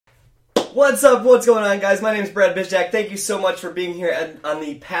What's up? What's going on, guys? My name is Brad Bizjack. Thank you so much for being here on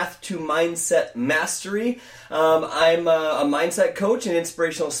the Path to Mindset Mastery. I'm a mindset coach and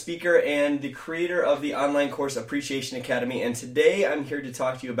inspirational speaker and the creator of the online course Appreciation Academy. And today I'm here to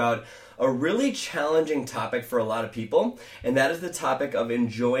talk to you about a really challenging topic for a lot of people, and that is the topic of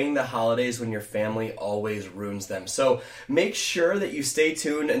enjoying the holidays when your family always ruins them. So make sure that you stay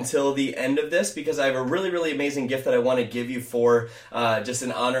tuned until the end of this, because I have a really, really amazing gift that I want to give you for just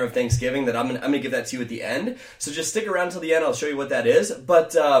in honor of Thanksgiving that I'm going to give that to you at the end. So just stick around until the end. I'll show you what that is.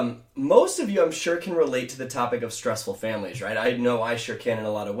 But most of you, I'm sure, can relate to the topic of stressful families, right? I know I sure can in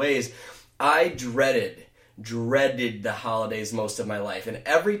a lot of ways. I dreaded the holidays most of my life, and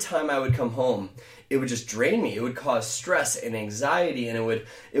every time I would come home, it would just drain me. It would cause stress and anxiety, and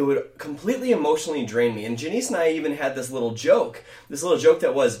it would completely emotionally drain me. And Janice and I even had this little joke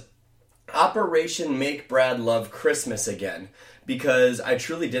that was Operation Make Brad Love Christmas Again, because I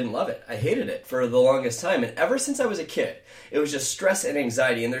truly didn't love it. I hated it for the longest time, and ever since I was a kid, it was just stress and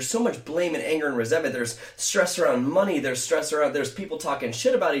anxiety, and there's so much blame and anger and resentment. There's stress around money, there's people talking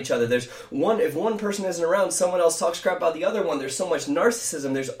shit about each other. If one person isn't around, someone else talks crap about the other one. There's so much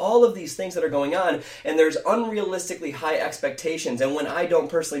narcissism. There's all of these things that are going on, and there's unrealistically high expectations, and when I don't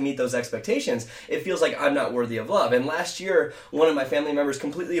personally meet those expectations, it feels like I'm not worthy of love. And last year, one of my family members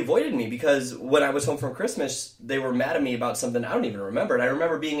completely avoided me because when I was home from Christmas, they were mad at me about something I don't even remember. And I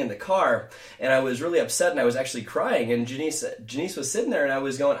remember being in the car, and I was really upset, and I was actually crying, and Janice was sitting there, and I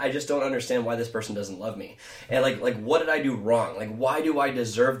was going, I just don't understand why this person doesn't love me. And like what did I do wrong? Like, why do I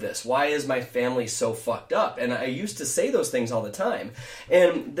deserve this? Why is my family so fucked up? And I used to say those things all the time.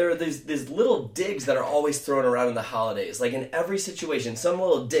 And there are these little digs that are always thrown around in the holidays. Like in every situation, some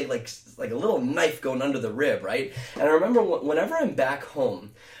little dig, like a little knife going under the rib, right? And I remember whenever I'm back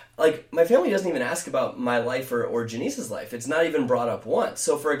home, like, my family doesn't even ask about my life or Janice's life. It's not even brought up once.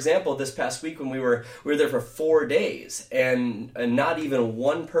 So, for example, this past week when we were there for 4 days, and not even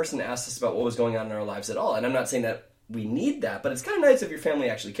one person asked us about what was going on in our lives at all. And I'm not saying that we need that, but it's kind of nice if your family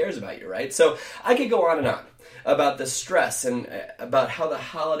actually cares about you, right? So I could go on and on about the stress and about how the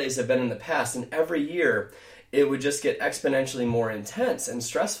holidays have been in the past, and every year it would just get exponentially more intense and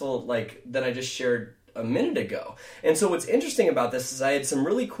stressful, like than I just shared a minute ago. And so what's interesting about this is I had some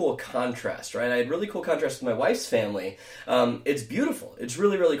really cool contrast, right? I had really cool contrast with my wife's family. It's beautiful. It's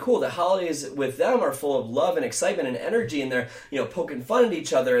really, really cool. The holidays with them are full of love and excitement and energy, and they're, poking fun at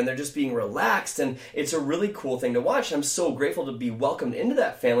each other, and they're just being relaxed, and it's a really cool thing to watch. I'm so grateful to be welcomed into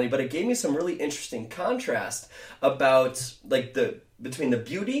that family, but it gave me some really interesting contrast about between the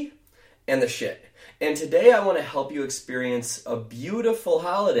beauty and the shit. And today I want to help you experience a beautiful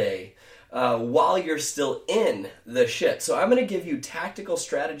holiday while you're still in the shit. So I'm going to give you tactical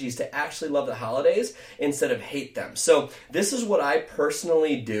strategies to actually love the holidays instead of hate them. So this is what I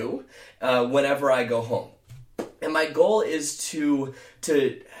personally do whenever I go home. And my goal is to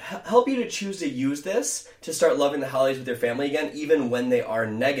help you to choose to use this to start loving the holidays with your family again, even when they are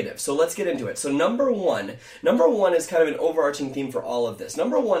negative. So let's get into it. So number one is kind of an overarching theme for all of this.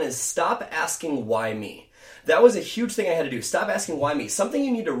 Number one is stop asking why me. That was a huge thing I had to do. Stop asking why me. Something you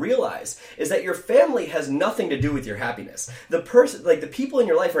need to realize is that your family has nothing to do with your happiness. The people in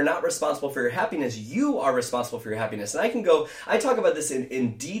your life are not responsible for your happiness. You are responsible for your happiness. And I talk about this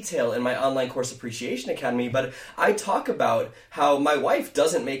in detail in my online course Appreciation Academy, but I talk about how my wife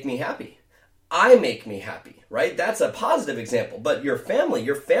doesn't make me happy. I make me happy, right? That's a positive example. But your family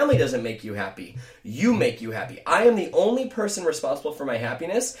doesn't make you happy. You make you happy. I am the only person responsible for my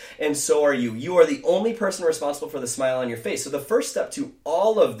happiness, and so are you. You are the only person responsible for the smile on your face. So the first step to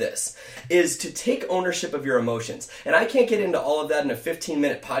all of this is to take ownership of your emotions. And I can't get into all of that in a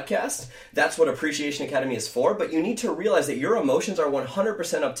 15-minute podcast. That's what Appreciation Academy is for. But you need to realize that your emotions are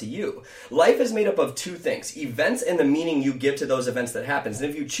 100% up to you. Life is made up of two things: events and the meaning you give to those events that happens. And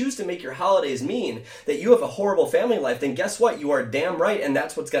if you choose to make your holidays mean that you have a horrible family life, then guess what? You are damn right, and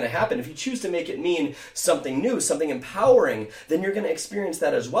that's what's going to happen. If you choose to make it mean something new, something empowering, then you're going to experience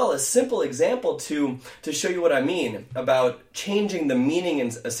that as well. A simple example to show you what I mean about changing the meaning in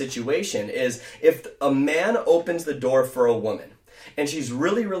a situation is if a man opens the door for a woman and she's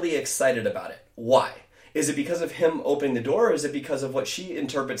really, really excited about it. Why? Is it because of him opening the door, or is it because of what she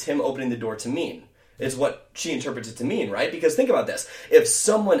interprets him opening the door to mean? Is what she interprets it to mean, right? Because think about this. If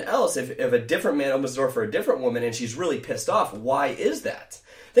someone else, if a different man opens the door for a different woman and she's really pissed off, why is that?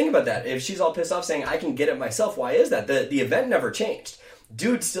 Think about that. If she's all pissed off saying, I can get it myself, why is that? The event never changed.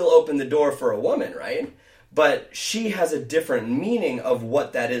 Dude still opened the door for a woman, right? but she has a different meaning of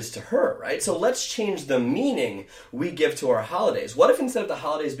what that is to her, right? So let's change the meaning we give to our holidays. What if instead of the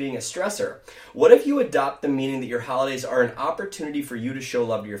holidays being a stressor, what if you adopt the meaning that your holidays are an opportunity for you to show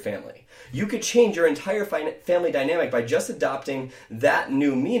love to your family? You could change your entire family dynamic by just adopting that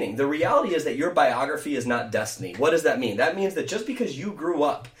new meaning. The reality is that your biography is not destiny. What does that mean? That means that just because you grew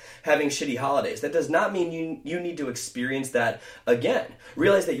up having shitty holidays, that does not mean you need to experience that again.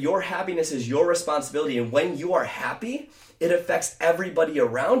 Realize that your happiness is your responsibility, and when you are happy, it affects everybody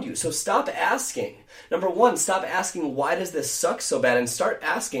around you. So stop asking. Number one, stop asking, why does this suck so bad? And start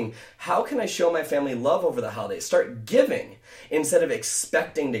asking, how can I show my family love over the holidays? Start giving instead of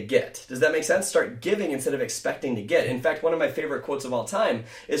expecting to get. Does that make sense? Start giving instead of expecting to get. In fact, one of my favorite quotes of all time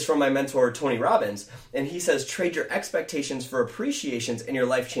is from my mentor, Tony Robbins. And he says, trade your expectations for appreciations and your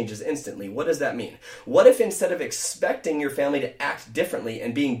life changes instantly. What does that mean? What if instead of expecting your family to act differently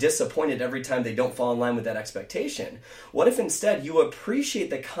and being disappointed every time they don't fall in line with that expectation, what if instead you appreciate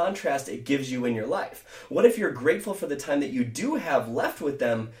the contrast it gives you in your life? What if you're grateful for the time that you do have left with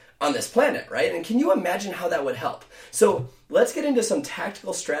them on this planet, right? And can you imagine how that would help? So let's get into some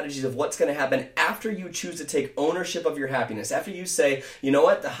tactical strategies of what's going to happen after you choose to take ownership of your happiness. After you say, you know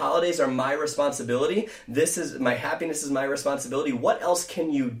what, the holidays are my responsibility. My happiness is my responsibility. What else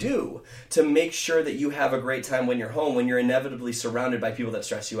can you do to make sure that you have a great time when you're home, when you're inevitably surrounded by people that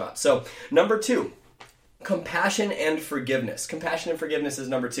stress you out? So number two, compassion and forgiveness. Compassion and forgiveness is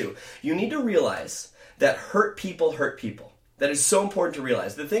number two. You need to realize that hurt people hurt people. That is so important to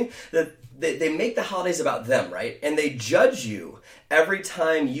realize. The thing that they make the holidays about them, right? And they judge you every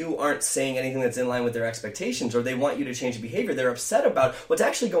time you aren't saying anything that's in line with their expectations, or they want you to change your behavior. They're upset about what's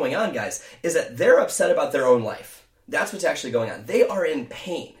actually going on, guys, is that they're upset about their own life. That's what's actually going on. They are in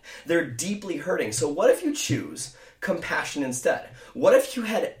pain. They're deeply hurting. So what if you choose compassion instead? What if you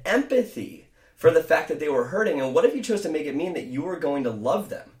had empathy for the fact that they were hurting? And what if you chose to make it mean that you were going to love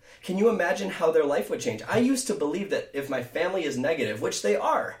them? Can you imagine how their life would change? I used to believe that if my family is negative, which they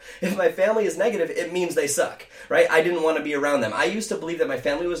are, if my family is negative, it means they suck, right? I didn't want to be around them. I used to believe that my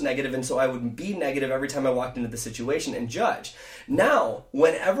family was negative, and so I would be negative every time I walked into the situation and judge. Now,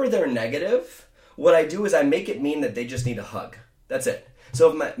 whenever they're negative, what I do is I make it mean that they just need a hug. That's it. So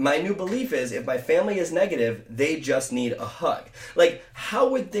if my new belief is, if my family is negative, they just need a hug. Like, how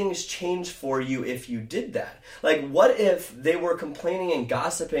would things change for you if you did that? Like, what if they were complaining and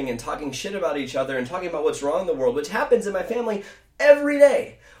gossiping and talking shit about each other and talking about what's wrong in the world, which happens in my family every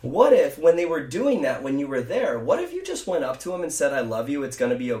day? What if, when they were doing that, when you were there, what if you just went up to them and said, I love you, it's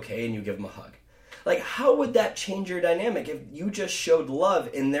going to be okay, and you give them a hug? Like, how would that change your dynamic if you just showed love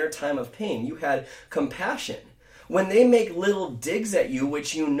in their time of pain? You had compassion. When they make little digs at you,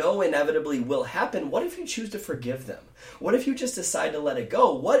 which you know inevitably will happen, what if you choose to forgive them? What if you just decide to let it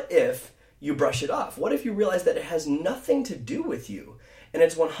go? What if you brush it off? What if you realize that it has nothing to do with you and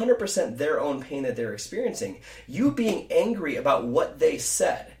it's 100% their own pain that they're experiencing? You being angry about what they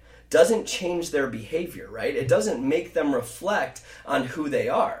said doesn't change their behavior, right? It doesn't make them reflect on who they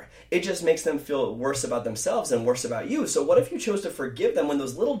are. It just makes them feel worse about themselves and worse about you. So what if you chose to forgive them when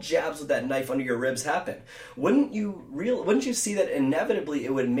those little jabs with that knife under your ribs happen? Wouldn't you see that inevitably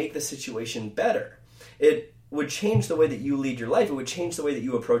it would make the situation better? It would change the way that you lead your life. It would change the way that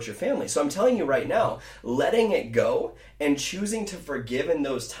you approach your family. So I'm telling you right now, letting it go and choosing to forgive in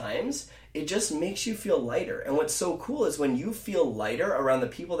those times, it just makes you feel lighter. And what's so cool is when you feel lighter around the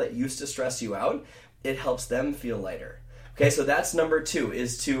people that used to stress you out, it helps them feel lighter. Okay, so that's number two,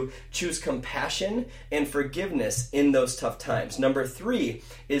 is to choose compassion and forgiveness in those tough times. Number three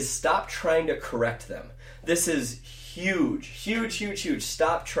is stop trying to correct them. This is huge, huge, huge, huge.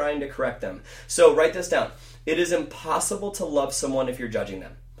 Stop trying to correct them. So write this down. It is impossible to love someone if you're judging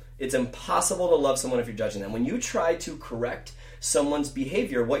them. It's impossible to love someone if you're judging them. When you try to correct someone's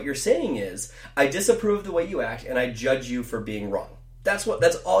behavior, what you're saying is, I disapprove of the way you act and I judge you for being wrong. That's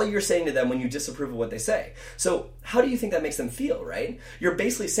all you're saying to them when you disapprove of what they say. So how do you think that makes them feel, right? You're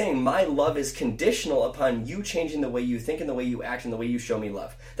basically saying my love is conditional upon you changing the way you think and the way you act and the way you show me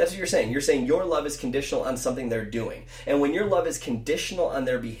love. That's what you're saying. You're saying your love is conditional on something they're doing. And when your love is conditional on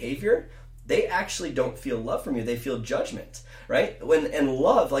their behavior, they actually don't feel love from you. They feel judgment, right? And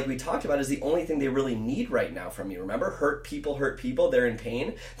love, like we talked about, is the only thing they really need right now from you. Remember, hurt people. They're in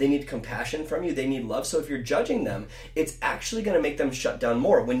pain. They need compassion from you. They need love. So if you're judging them, it's actually going to make them shut down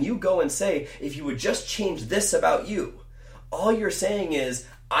more. When you go and say, if you would just change this about you, all you're saying is,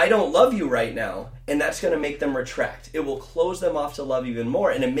 I don't love you right now, and that's going to make them retract. It will close them off to love even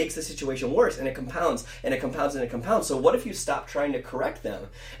more, and it makes the situation worse, and it compounds, and it compounds, and it compounds. So what if you stop trying to correct them,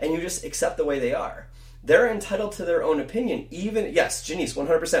 and you just accept the way they are? They're entitled to their own opinion. Even, yes, Janice,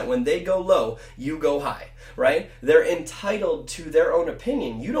 100%. When they go low, you go high, right? They're entitled to their own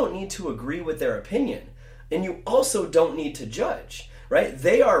opinion. You don't need to agree with their opinion. And you also don't need to judge, right?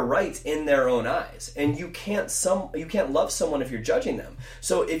 They are right in their own eyes. And you can't love someone if you're judging them.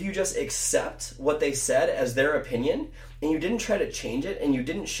 So if you just accept what they said as their opinion, and you didn't try to change it, and you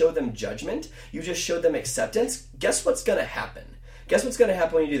didn't show them judgment, you just showed them acceptance, guess what's going to happen? Guess what's going to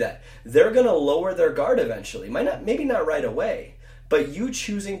happen when you do that? They're going to lower their guard eventually. Maybe not right away, but you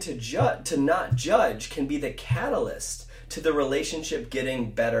choosing to not judge can be the catalyst to the relationship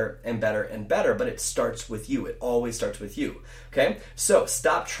getting better and better and better, but it starts with you. It always starts with you, okay? So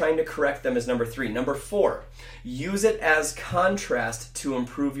stop trying to correct them is number 3. Number 4, use it as contrast to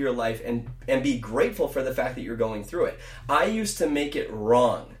improve your life and be grateful for the fact that you're going through it. I used to make it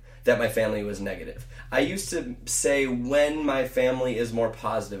wrong that my family was negative. I used to say when my family is more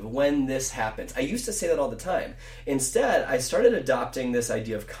positive, when this happens. I used to say that all the time. Instead, I started adopting this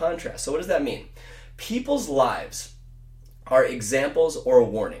idea of contrast. So what does that mean? People's lives are examples or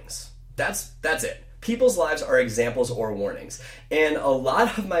warnings. That's it. People's lives are examples or warnings. And a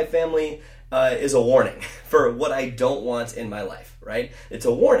lot of my family is a warning for what I don't want in my life, right? It's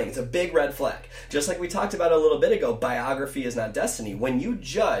a warning. It's a big red flag. Just like we talked about a little bit ago, biography is not destiny. When you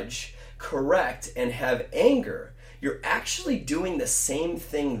judge, correct, and have anger, you're actually doing the same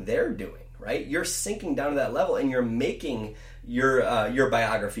thing they're doing, right? You're sinking down to that level and you're making your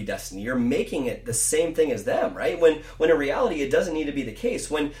biography destiny. You're making it the same thing as them, right? When in reality, it doesn't need to be the case.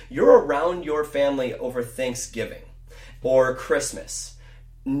 When you're around your family over Thanksgiving or Christmas,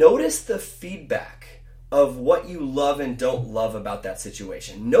 notice the feedback of what you love and don't love about that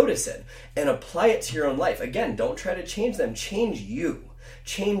situation. Notice it and apply it to your own life. Again, don't try to change them. Change you.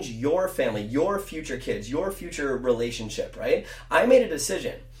 Change your family, your future kids, your future relationship, right? I made a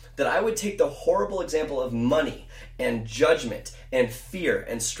decision that I would take the horrible example of money and judgment and fear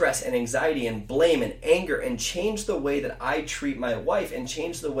and stress and anxiety and blame and anger and change the way that I treat my wife and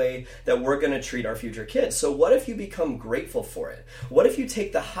change the way that we're going to treat our future kids. So what if you become grateful for it? What if you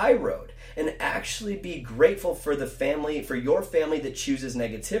take the high road and actually be grateful for the family, for your family that chooses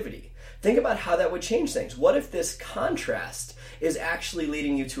negativity? Think about how that would change things. What if this contrast is actually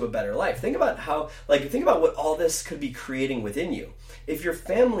leading you to a better life? Think about what all this could be creating within you. If your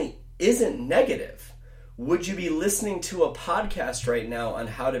family isn't negative, would you be listening to a podcast right now on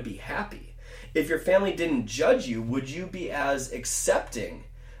how to be happy? If your family didn't judge you, would you be as accepting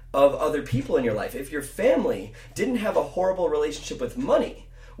of other people in your life? If your family didn't have a horrible relationship with money,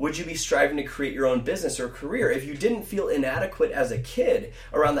 would you be striving to create your own business or career? If you didn't feel inadequate as a kid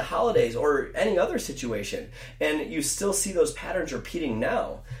around the holidays or any other situation, and you still see those patterns repeating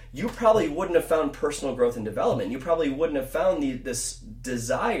now, you probably wouldn't have found personal growth and development. You probably wouldn't have found this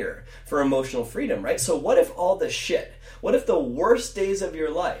desire for emotional freedom, right? So what if all this shit, what if the worst days of your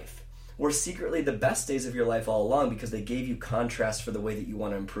life were secretly the best days of your life all along because they gave you contrast for the way that you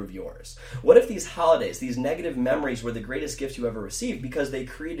want to improve yours? What if these holidays, these negative memories were the greatest gift you ever received because they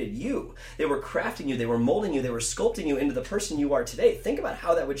created you? They were crafting you, they were molding you, they were sculpting you into the person you are today. Think about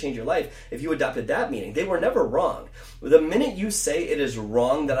how that would change your life if you adopted that meaning. They were never wrong. The minute you say it is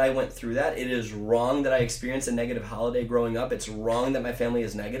wrong that I went through that, it is wrong that I experienced a negative holiday growing up, it's wrong that my family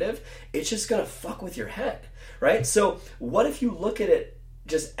is negative, it's just going to fuck with your head, right? So what if you look at it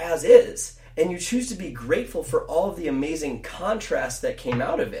just as is, and you choose to be grateful for all of the amazing contrast that came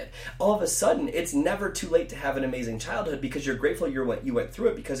out of it? All of a sudden, it's never too late to have an amazing childhood because you're grateful you went through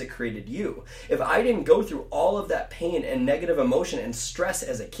it because it created you. If I didn't go through all of that pain and negative emotion and stress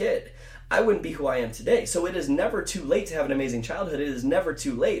as a kid, I wouldn't be who I am today. So it is never too late to have an amazing childhood. It is never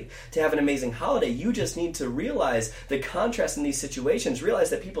too late to have an amazing holiday. You just need to realize the contrast in these situations, realize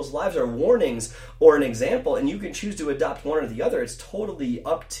that people's lives are warnings or an example, and you can choose to adopt one or the other. It's totally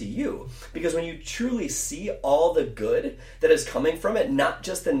up to you. Because when you truly see all the good that is coming from it, not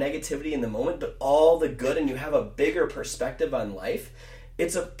just the negativity in the moment, but all the good, and you have a bigger perspective on life,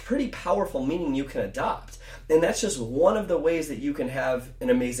 it's a pretty powerful meaning you can adopt. And that's just one of the ways that you can have an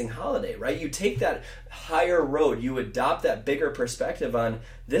amazing holiday, right? You take that higher road, you adopt that bigger perspective on,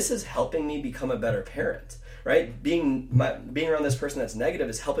 this is helping me become a better parent, right? Being around this person that's negative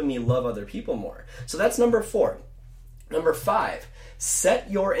is helping me love other people more. So that's number 4. Number 5, set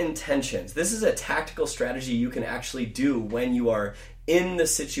your intentions. This is a tactical strategy you can actually do when you are in the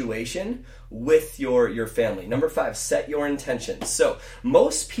situation with your family. Number 5, set your intentions. So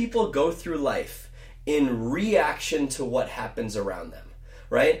most people go through life in reaction to what happens around them,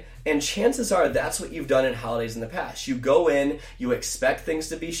 right? And chances are that's what you've done in holidays in the past. You go in, you expect things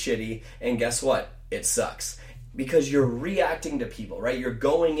to be shitty, and guess what? It sucks. because you're reacting to people, right? You're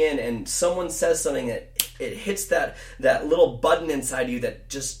going in and someone says something that it hits that little button inside you that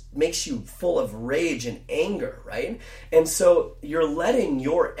just makes you full of rage and anger, right? And so you're letting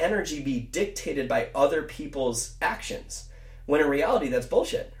your energy be dictated by other people's actions, when in reality that's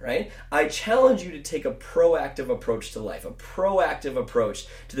bullshit, right? I challenge you to take a proactive approach to life, a proactive approach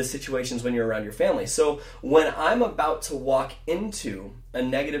to the situations when you're around your family. So when I'm about to walk into a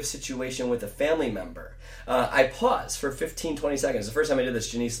negative situation with a family member, I pause for 15, 20 seconds. The first time I did this,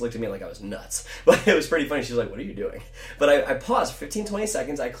 Janice looked at me like I was nuts. But it was pretty funny. She was like, what are you doing? But I pause for 15, 20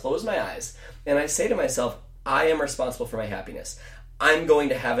 seconds. I close my eyes and I say to myself, I am responsible for my happiness. I'm going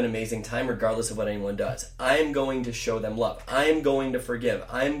to have an amazing time regardless of what anyone does. I'm going to show them love. I'm going to forgive.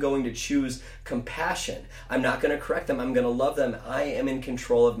 I'm going to choose compassion. I'm not going to correct them. I'm going to love them. I am in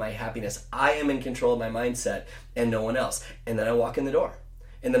control of my happiness. I am in control of my mindset and no one else. And then I walk in the door.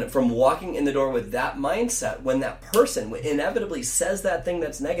 And then from walking in the door with that mindset, when that person inevitably says that thing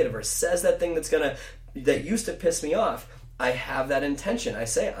that's negative or says that thing that used to piss me off, I have that intention. I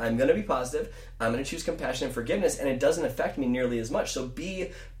say, I'm going to be positive. I'm going to choose compassion and forgiveness, and it doesn't affect me nearly as much. So be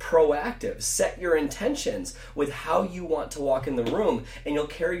proactive. Set your intentions with how you want to walk in the room, and you'll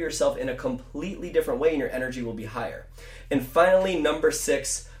carry yourself in a completely different way, and your energy will be higher. And finally, number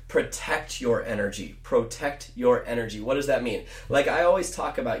 6, protect your energy. Protect your energy. What does that mean? Like I always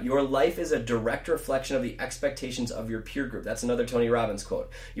talk about, your life is a direct reflection of the expectations of your peer group. That's another Tony Robbins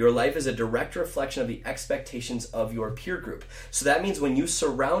quote. Your life is a direct reflection of the expectations of your peer group. So that means when you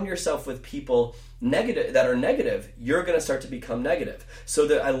surround yourself with people that are negative, you're going to start to become negative.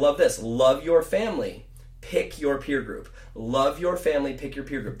 So I love this. Love your family. Pick your peer group. Love your family, pick your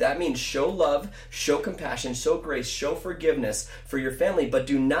peer group. That means show love, show compassion, show grace, show forgiveness for your family, but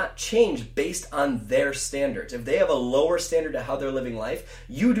do not change based on their standards. If they have a lower standard to how they're living life,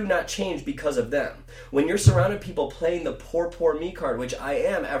 you do not change because of them. When you're surrounded people playing the poor me card, which I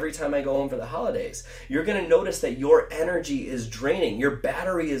am every time I go home for the holidays, you're going to notice that your energy is draining. Your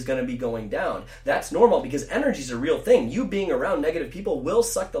battery is going to be going down. That's normal because energy is a real thing. You being around negative people will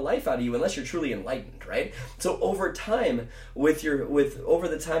suck the life out of you unless you're truly enlightened, right? So over time, over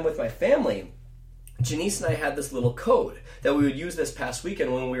the time with my family, Janice and I had this little code that we would use this past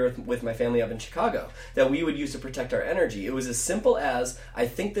weekend when we were with my family up in Chicago that we would use to protect our energy. It was as simple as, I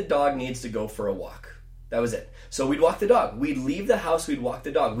think the dog needs to go for a walk. That was it. So we'd walk the dog. We'd leave the house, we'd walk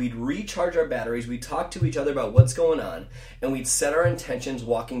the dog. We'd recharge our batteries, we'd talk to each other about what's going on, and we'd set our intentions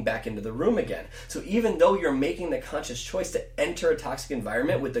walking back into the room again. So even though you're making the conscious choice to enter a toxic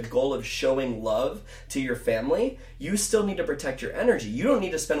environment with the goal of showing love to your family, you still need to protect your energy. You don't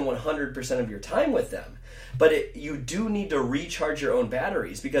need to spend 100% of your time with them. But you do need to recharge your own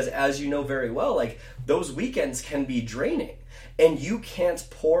batteries because, as you know very well, like those weekends can be draining. And you can't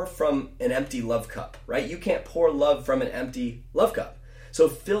pour from an empty love cup, right? You can't pour love from an empty love cup. So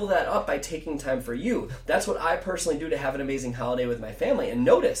fill that up by taking time for you. That's what I personally do to have an amazing holiday with my family. And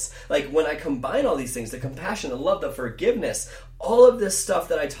notice, like when I combine all these things, the compassion, the love, the forgiveness, all of this stuff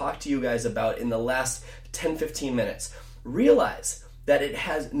that I talked to you guys about in the last 10, 15 minutes, realize that it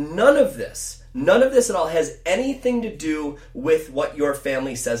has none of this at all has anything to do with what your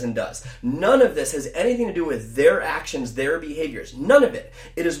family says and does. None of this has anything to do with their actions, their behaviors. None of it.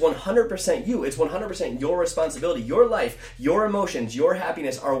 It is 100% you. It's 100% your responsibility. Your life, your emotions, your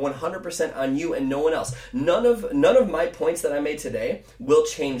happiness are 100% on you and no one else. None of my points that I made today will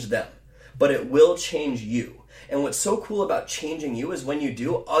change them, but it will change you. And what's so cool about changing you is when you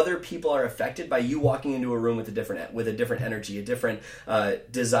do, other people are affected by you walking into a room with a different energy, a different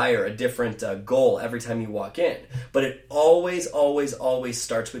desire, a different goal every time you walk in. But it always, always, always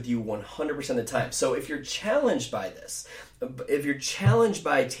starts with you 100% of the time. So if you're challenged by this, if you're challenged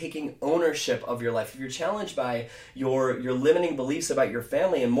by taking ownership of your life, if you're challenged by your limiting beliefs about your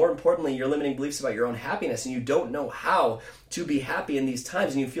family, and more importantly, your limiting beliefs about your own happiness, and you don't know how to be happy in these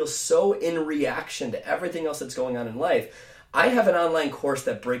times, and you feel so in reaction to everything else that's going on in life, I have an online course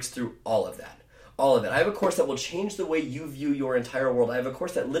that breaks through all of that. All of it. I have a course that will change the way you view your entire world. I have a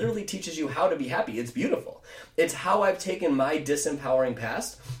course that literally teaches you how to be happy. It's beautiful. It's how I've taken my disempowering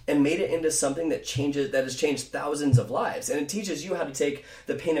past and made it into something that has changed thousands of lives. And it teaches you how to take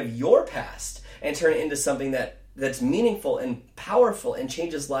the pain of your past and turn it into something that's meaningful and powerful and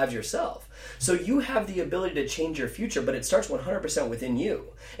changes lives yourself. So you have the ability to change your future, but it starts 100% within you.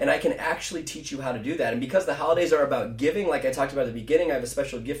 And I can actually teach you how to do that. And because the holidays are about giving, like I talked about at the beginning, I have a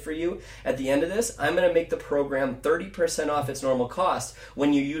special gift for you. At the end of this, I'm going to make the program 30% off its normal cost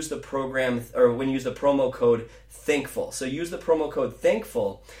when you use the program, or when you use the promo code THANKFUL. So use the promo code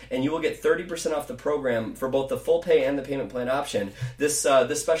THANKFUL and you will get 30% off the program for both the full pay and the payment plan option. This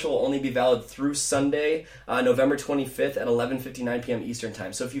special will only be valid through Sunday, November 25th at 11:59 p.m. Eastern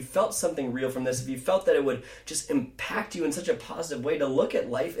Time. So if you felt something real from this, if you felt that it would just impact you in such a positive way to look at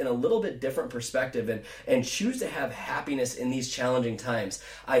life in a little bit different perspective and choose to have happiness in these challenging times,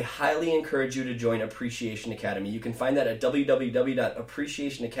 I highly encourage you to join Appreciation Academy. You can find that at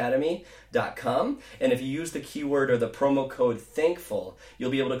www.appreciationacademy.com, and if you use the keyword or the promo code THANKFUL,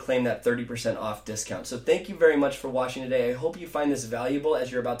 you'll be able to claim that 30% off discount. So thank you very much for watching today. I hope you find this valuable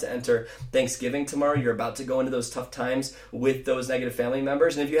as you're about to enter Thanksgiving tomorrow. You're about to go into those tough times with those negative family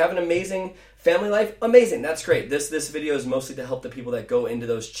members. And if you have an amazing family life, amazing. That's great. This video is mostly to help the people that go into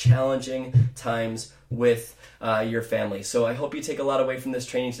those challenging times with your family. So I hope you take a lot away from this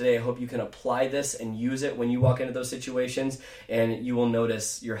training today. I hope you can apply this and use it when you walk into those situations, and you will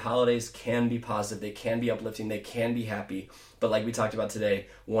notice your holidays can be positive, they can be uplifting, they can be happy. But like we talked about today,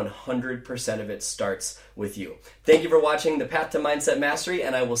 100% of it starts with you. Thank you for watching The Path to Mindset Mastery,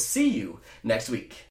 and I will see you next week.